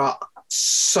 And there are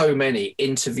so many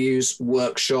interviews,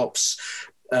 workshops,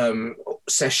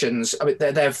 sessions. I mean,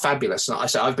 they're fabulous. And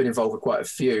I've been involved with quite a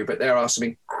few, but there are some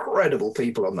incredible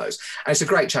people on those. And it's a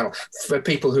great channel for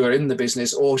people who are in the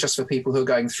business or just for people who are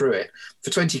going through it. For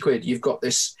 20 quid, you've got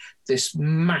this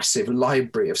massive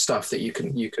library of stuff that you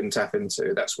can tap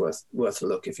into. That's worth a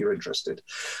look if you're interested.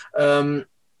 And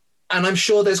I'm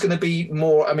sure there's going to be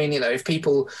more. I mean, if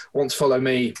people want to follow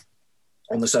me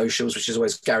on the socials, which is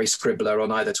always Gary Scribbler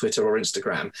on either Twitter or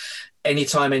Instagram,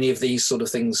 anytime any of these sort of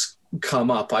things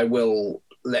come up, I will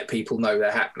let people know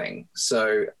they're happening.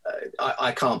 So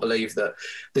I can't believe that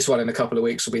this one in a couple of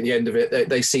weeks will be the end of it.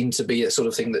 They seem to be a sort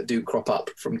of thing that do crop up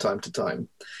from time to time.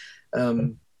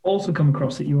 Also come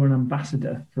across that you were an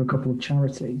ambassador for a couple of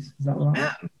charities. Is that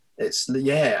right?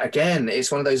 Again,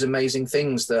 it's one of those amazing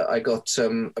things that I got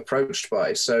approached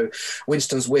by. So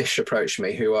Winston's Wish approached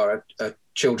me, who are a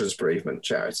children's bereavement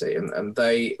charity, and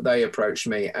they approached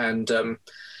me, and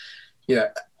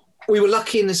we were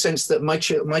lucky in the sense that my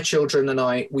children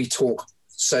and we talk,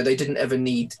 so they didn't ever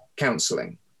need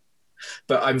counselling.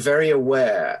 But I'm very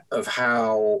aware of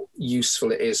how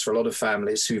useful it is for a lot of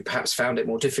families who perhaps found it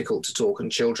more difficult to talk,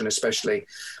 and children especially,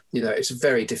 it's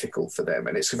very difficult for them,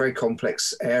 and it's a very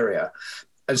complex area.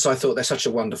 And so I thought they're such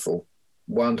a wonderful,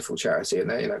 wonderful charity, and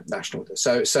they're national.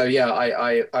 So yeah,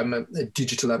 I'm a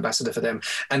digital ambassador for them,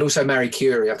 and also Marie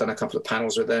Curie. I've done a couple of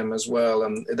panels with them as well,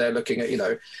 and they're looking at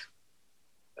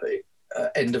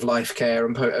end of life care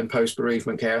and post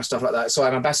bereavement care and stuff like that. So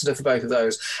I'm ambassador for both of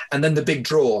those, and then the Big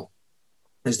Draw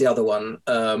is the other one,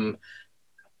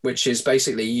 which is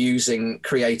basically using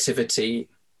creativity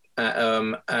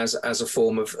as a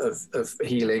form of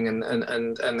healing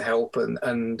and help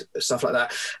and stuff like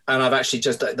that.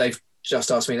 And they've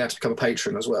just asked me now to become a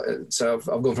patron as well. So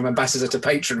I've gone from ambassador to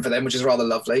patron for them, which is rather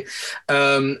lovely.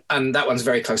 And that one's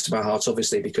very close to my heart,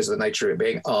 obviously, because of the nature of it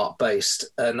being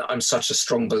art-based. And I'm such a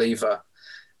strong believer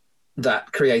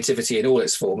that creativity in all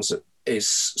its forms is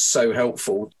so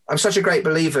helpful. I'm such a great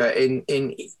believer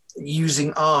in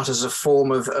using art as a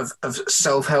form of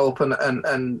self-help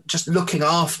and just looking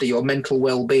after your mental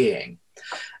well-being.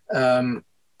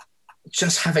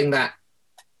 Just having that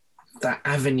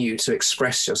avenue to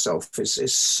express yourself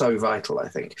is so vital, I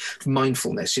think.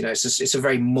 Mindfulness, it's a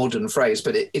very modern phrase,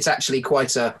 but it's actually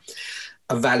quite a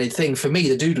valid thing. For me,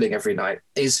 the doodling every night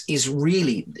is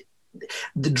really...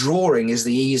 The drawing is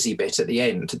the easy bit at the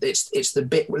end. It's the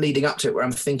bit leading up to it where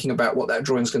I'm thinking about what that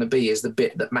drawing is going to be is the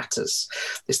bit that matters.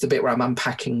 It's the bit where I'm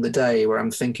unpacking the day, where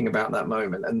I'm thinking about that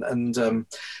moment. And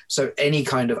so any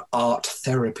kind of art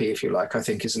therapy, if you like, I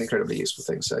think is an incredibly useful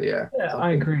thing. So yeah,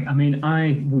 I agree. I mean,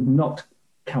 I would not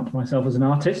count myself as an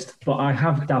artist, but I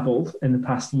have dabbled in the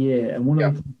past year. And one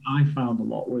of the things I found a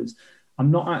lot was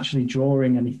I'm not actually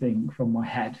drawing anything from my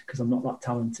head because I'm not that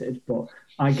talented, but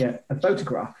I get a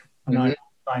photograph and I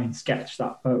try and sketch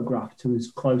that photograph to as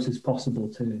close as possible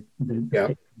to the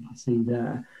picture I see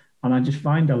there. And I just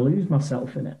find I lose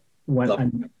myself in it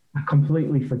and I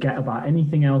completely forget about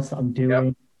anything else that I'm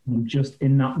doing. I'm just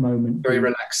in that moment. Very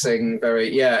relaxing,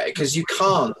 because you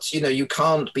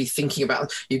can't be thinking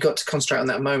about, you've got to concentrate on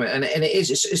that moment. And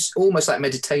it's almost like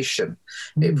meditation.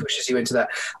 It pushes you into that.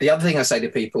 The other thing I say to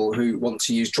people who want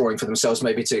to use drawing for themselves,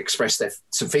 maybe to express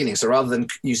some feelings, so rather than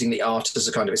using the art as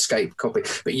a kind of escape copy,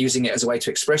 but using it as a way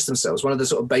to express themselves, one of the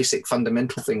sort of basic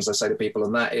fundamental things I say to people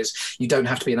on that is you don't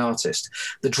have to be an artist.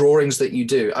 The drawings that you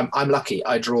do, I'm lucky,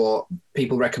 I draw,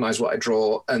 people recognize what I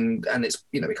draw, and it's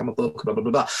become a book, blah, blah,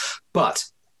 blah, blah. But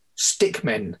stick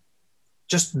men,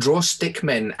 just draw stick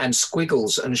men and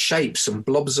squiggles and shapes and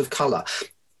blobs of color.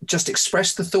 Just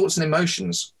express the thoughts and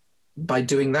emotions by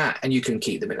doing that. And you can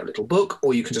keep them in a little book,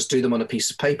 or you can just do them on a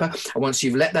piece of paper. And once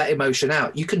you've let that emotion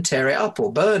out, you can tear it up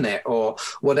or burn it or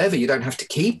whatever. You don't have to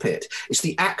keep it. It's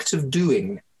the act of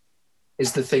doing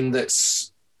is the thing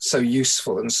that's so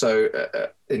useful. And so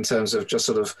in terms of just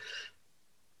sort of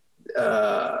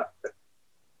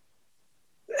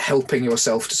helping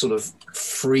yourself to sort of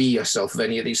free yourself of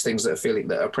any of these things that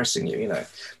are oppressing you,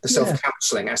 the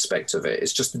self-counseling aspect of it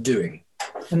is just the doing.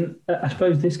 And I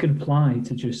suppose this could apply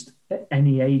to just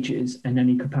any ages and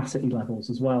any capacity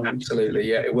levels as well. Absolutely,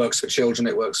 yeah. It works for children,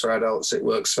 it works for adults, it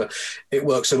works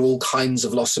at all kinds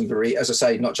of loss and bereavement, as I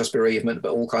say, not just bereavement,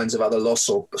 but all kinds of other loss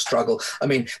or struggle. I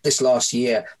mean, this last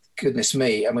year, goodness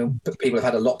me, people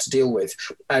have had a lot to deal with,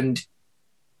 and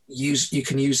you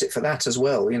can use it for that as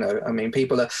well. I mean,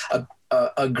 people are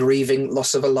a grieving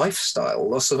loss of a lifestyle,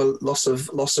 loss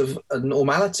of a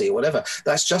normality, whatever.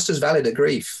 That's just as valid a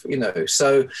grief, you know.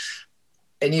 So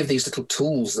any of these little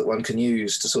tools that one can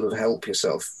use to sort of help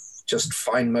yourself just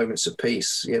find moments of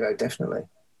peace, you know, definitely.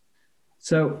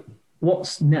 So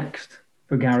what's next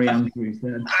for Gary Andrews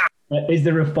then? Is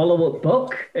there a follow-up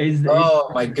book?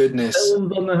 My goodness.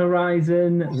 Films on the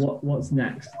horizon? What's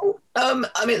next?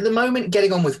 I mean, at the moment,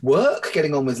 getting on with work,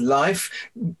 getting on with life,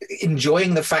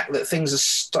 enjoying the fact that things are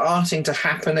starting to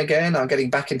happen again. I'm getting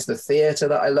back into the theatre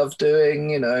that I love doing,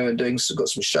 you know, and got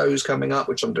some shows coming up,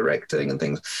 which I'm directing and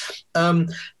things.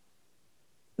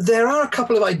 There are a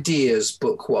couple of ideas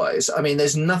book-wise. I mean,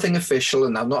 there's nothing official,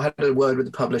 and I've not had a word with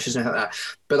the publishers and anything like that,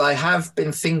 but I have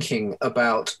been thinking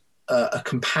about a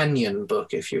companion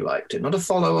book, if you liked it, not a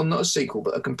follow-on, not a sequel,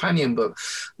 but a companion book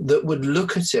that would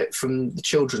look at it from the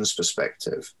children's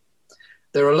perspective.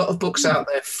 There are a lot of books out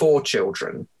there for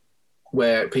children,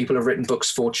 where people have written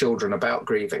books for children about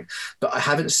grieving, but I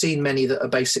haven't seen many that are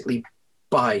basically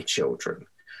by children.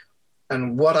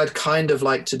 And what I'd kind of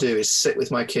like to do is sit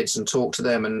with my kids and talk to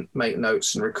them and make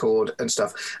notes and record and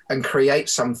stuff and create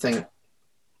something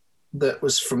that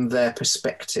was from their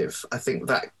perspective. I think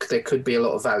that there could be a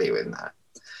lot of value in that.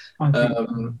 I think there's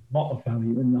a lot of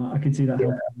value in that. I can see that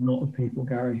helping a lot of people,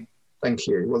 Gary. Thank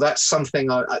you. Well, that's something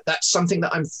that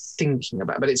I'm thinking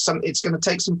about, but it's going to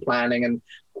take some planning, and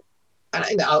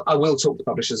I will talk to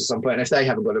publishers at some point. And if they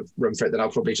haven't got a room for it, then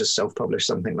I'll probably just self-publish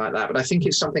something like that. But I think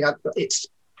it's something.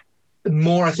 The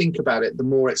more I think about it, the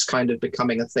more it's kind of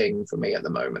becoming a thing for me at the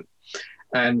moment.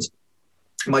 And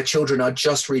my children are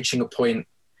just reaching a point,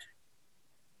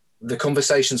 the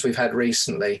conversations we've had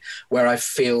recently, where I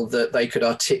feel that they could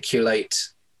articulate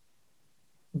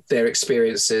their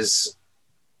experiences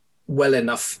well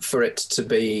enough for it to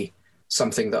be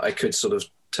something that I could sort of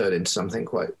turn into something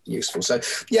quite useful. So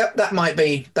yeah, that might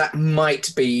be,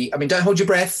 I mean, don't hold your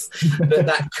breath, but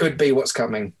that could be what's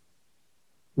coming.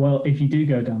 Well, if you do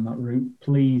go down that route,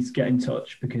 please get in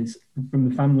touch, because from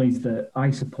the families that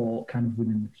I support kind of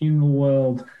within the funeral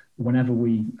world, whenever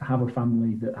we have a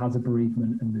family that has a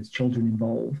bereavement and there's children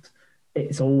involved,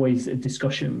 it's always a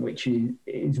discussion which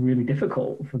is really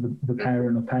difficult for the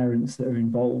parent or parents that are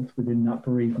involved within that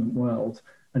bereavement world.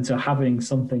 And so having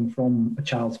something from a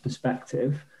child's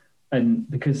perspective, and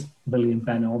because Lily and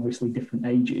Ben are obviously different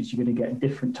ages, you're going to get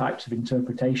different types of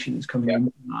interpretations coming in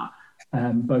from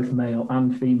that, both male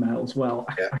and female as well.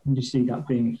 I can just see that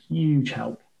being a huge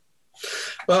help.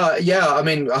 Well, yeah, I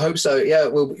mean, I hope so. Yeah,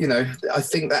 well, you know, I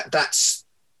think that's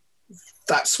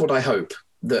what I hope,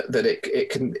 that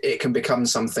it can become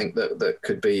something that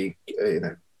could be, you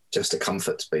know, just a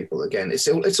comfort to people. Again, it's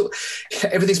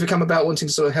everything's become about wanting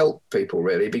to sort of help people,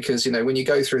 really, because, you know, when you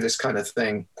go through this kind of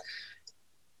thing,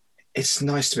 it's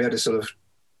nice to be able to sort of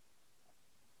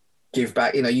give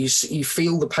back. You know, you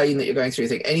feel the pain that you're going through. You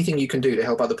think anything you can do to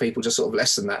help other people just sort of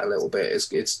lessen that a little bit.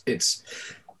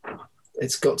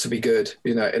 It's got to be good,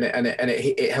 you know, and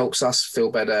it helps us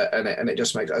feel better, and it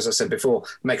just makes, as I said before,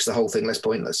 makes the whole thing less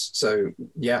pointless. So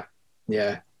yeah,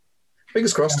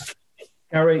 fingers crossed.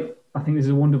 Gary, I think this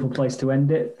is a wonderful place to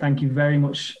end it. Thank you very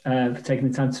much for taking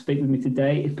the time to speak with me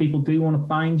today. If people do want to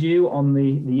find you on the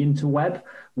interweb,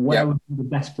 where would be the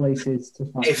best places to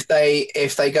find you?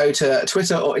 If they go to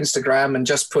Twitter or Instagram and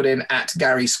just put in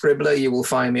 @GaryScribbler, you will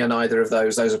find me on either of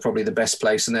those. Those are probably the best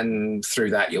place. And then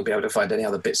through that, you'll be able to find any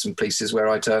other bits and pieces where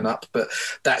I turn up. But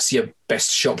that's your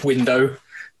best shop window.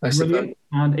 Brilliant.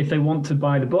 And if they want to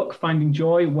buy the book, Finding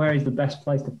Joy, where is the best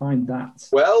place to find that?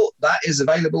 Well, that is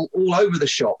available all over the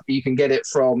shop. You can get it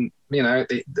from, you know,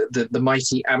 the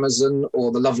mighty Amazon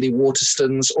or the lovely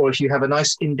Waterstones, or if you have a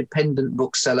nice independent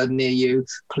bookseller near you,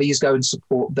 please go and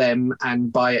support them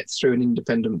and buy it through an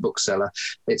independent bookseller.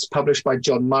 It's published by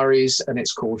John Murray's and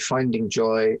it's called Finding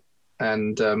Joy.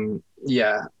 And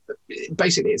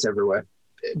basically it's everywhere,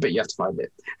 but you have to find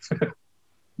it.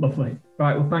 Lovely.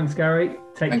 Right. Well, thanks, Gary.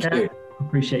 Take care. You.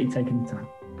 Appreciate you taking the time.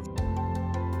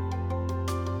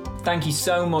 Thank you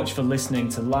so much for listening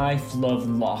to Life, Love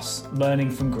and Loss, Learning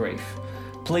from Grief.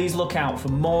 Please look out for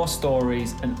more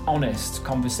stories and honest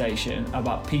conversation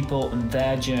about people and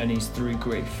their journeys through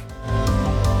grief.